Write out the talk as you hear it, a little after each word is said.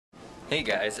Hey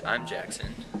guys, I'm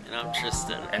Jackson, And I'm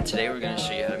Tristan. and today we're going to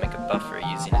show you how to make a buffer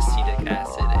using acetic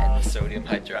acid and sodium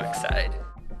hydroxide.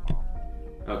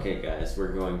 Okay guys,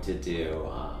 we're going to do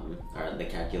the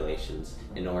calculations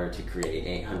in order to create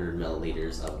 800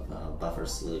 milliliters of buffer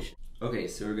solution. Okay,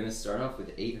 so we're going to start off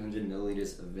with 800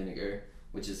 milliliters of vinegar,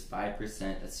 which is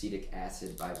 5% acetic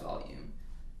acid by volume.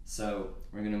 So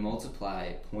we're going to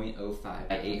multiply 0.05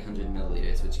 by 800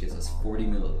 milliliters, which gives us 40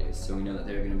 milliliters. So we know that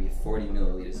there are going to be 40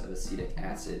 milliliters of acetic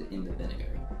acid in the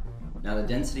vinegar. Now the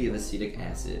density of acetic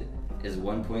acid is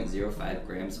 1.05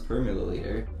 grams per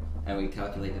milliliter, and we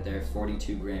calculate that there are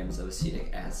 42 grams of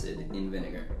acetic acid in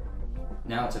vinegar.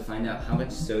 Now to find out how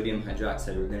much sodium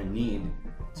hydroxide we're going to need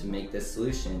to make this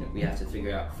solution, we have to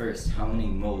figure out first how many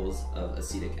moles of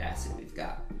acetic acid we've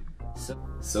got.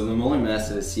 So the molar mass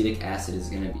of acetic acid is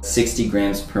going to be 60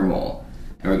 grams per mole,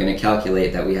 and we're going to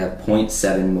calculate that we have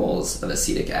 0.7 moles of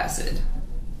acetic acid.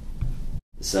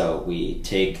 So we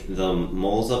take the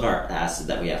moles of our acid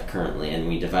that we have currently and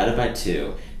we divide it by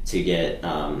 2 to get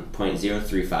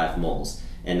 0.035 moles,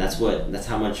 and that's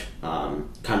how much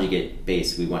conjugate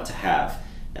base we want to have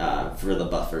for the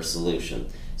buffer solution.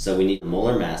 So we need a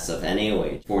molar mass of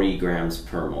NaOH, 40 grams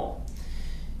per mole.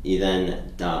 You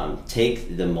then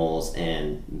take the moles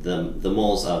and the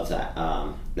moles of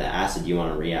the acid you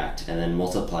want to react, and then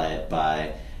multiply it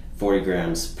by 40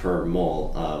 grams per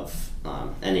mole of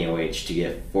NaOH to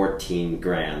get 14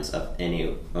 grams of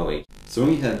NaOH. So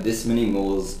when we have this many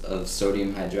moles of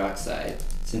sodium hydroxide,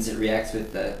 since it reacts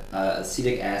with the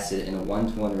acetic acid in a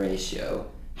 1-to-1 ratio,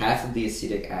 half of the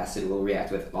acetic acid will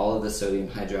react with all of the sodium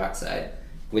hydroxide,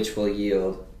 which will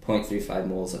yield 0.35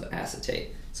 moles of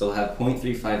acetate. So we'll have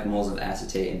 0.35 moles of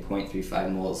acetate and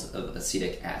 0.35 moles of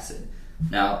acetic acid.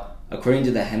 Now, according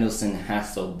to the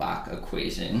Henderson-Hasselbalch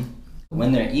equation,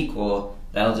 when they're equal,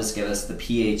 that'll just give us the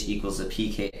pH equals the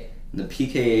pKa. The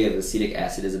pKa of acetic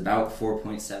acid is about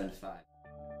 4.75.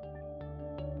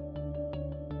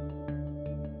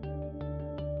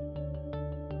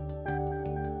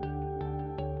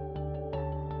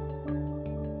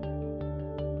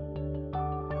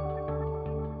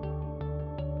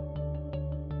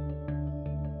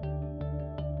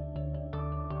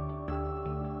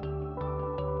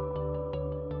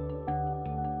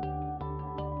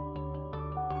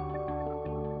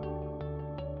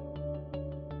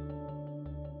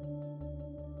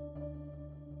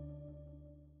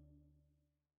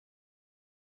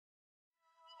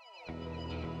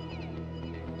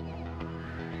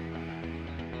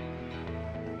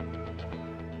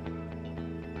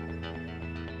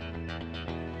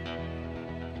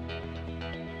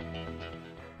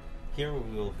 Here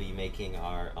we will be making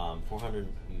our 400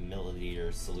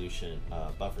 milliliter solution,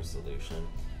 buffer solution.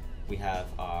 We have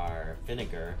our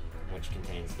vinegar, which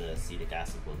contains the acetic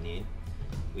acid we'll need.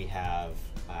 We have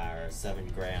our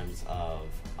 7 grams of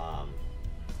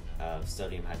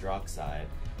sodium hydroxide.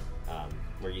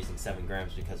 We're using 7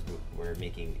 grams because we're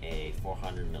making a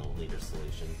 400 milliliter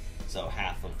solution, so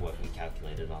half of what we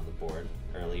calculated on the board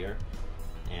earlier.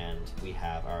 And we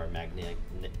have our magnetic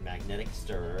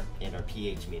stirrer and our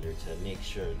pH meter to make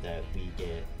sure that we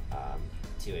get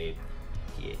to a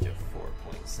pH of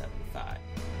 4.75.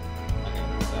 Okay,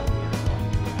 so we're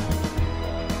going to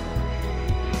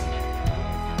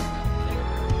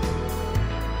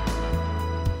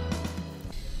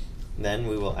then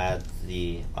we will add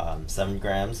the 7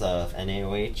 grams of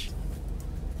NaOH.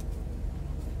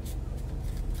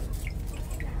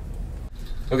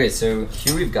 Okay, so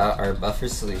here we've got our buffer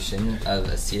solution of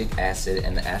acetic acid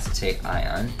and the acetate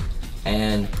ion,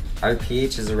 and our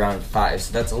pH is around 5,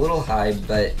 so that's a little high,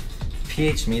 but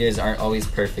pH meters aren't always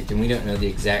perfect and we don't know the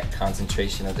exact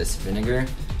concentration of this vinegar,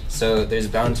 so there's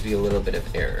bound to be a little bit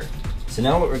of error. So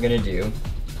now what we're going to do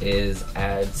is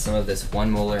add some of this 1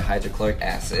 molar hydrochloric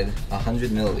acid, 100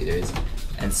 milliliters,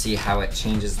 and see how it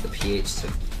changes the pH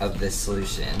of this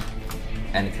solution,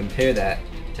 and compare that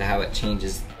to how it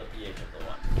changes.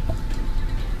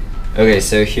 Okay,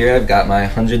 so here I've got my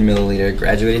 100 milliliter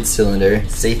graduated cylinder,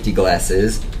 safety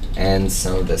glasses, and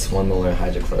some of this 1 molar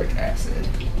hydrochloric acid.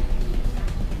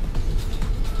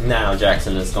 Now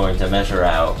Jackson is going to measure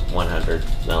out 100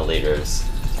 milliliters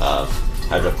of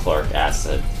hydrochloric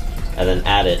acid and then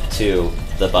add it to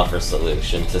the buffer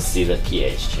solution to see the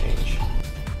pH change.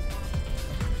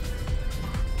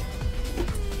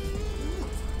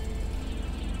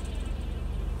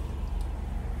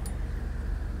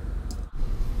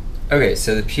 Okay,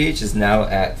 so the pH is now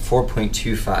at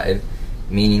 4.25,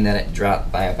 meaning that it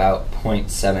dropped by about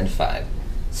 0.75.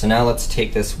 So now let's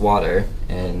take this water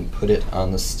and put it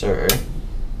on the stirrer.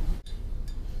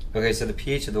 Okay, so the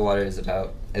pH of the water is at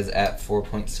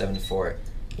 4.74,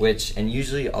 and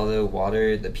usually although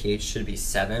water, the pH should be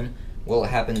 7, what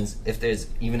happens if there's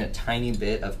even a tiny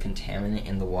bit of contaminant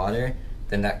in the water,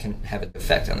 then that can have an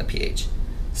effect on the pH.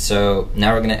 So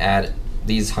now we're going to add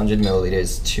these 100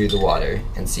 milliliters to the water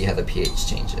and see how the pH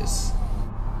changes.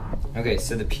 Okay,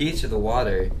 so the pH of the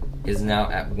water is now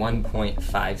at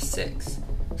 1.56.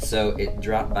 So it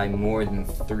dropped by more than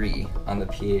 3 on the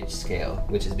pH scale,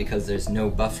 which is because there's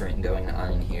no buffering going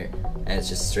on in here, and it's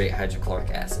just straight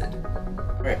hydrochloric acid.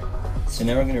 Alright, so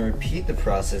now we're going to repeat the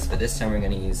process, but this time we're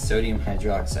going to use sodium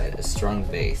hydroxide, a strong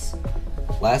base.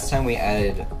 Last time we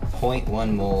added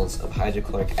 0.1 moles of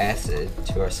hydrochloric acid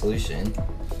to our solution,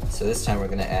 so this time we're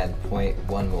going to add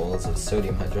 0.1 moles of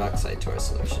sodium hydroxide to our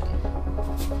solution.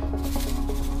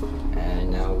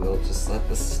 And now we'll just let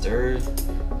the stir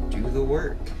do the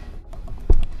work.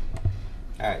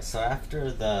 Alright, so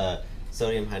after the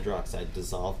sodium hydroxide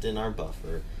dissolved in our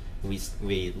buffer,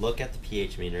 we look at the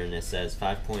pH meter and it says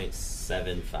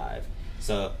 5.75.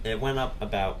 So it went up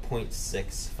about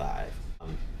 0.65,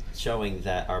 showing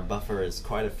that our buffer is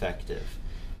quite effective.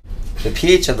 The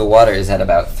pH of the water is at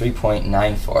about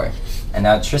 3.94, and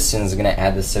now Tristan is going to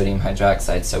add the sodium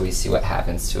hydroxide so we see what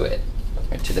happens to it,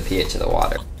 or to the pH of the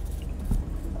water.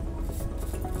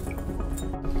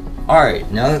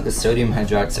 Alright, now that the sodium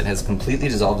hydroxide has completely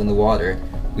dissolved in the water,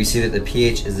 we see that the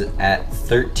pH is at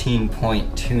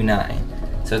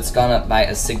 13.29, so it's gone up by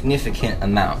a significant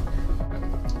amount.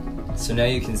 So now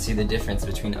you can see the difference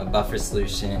between a buffer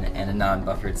solution and a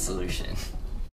non-buffered solution.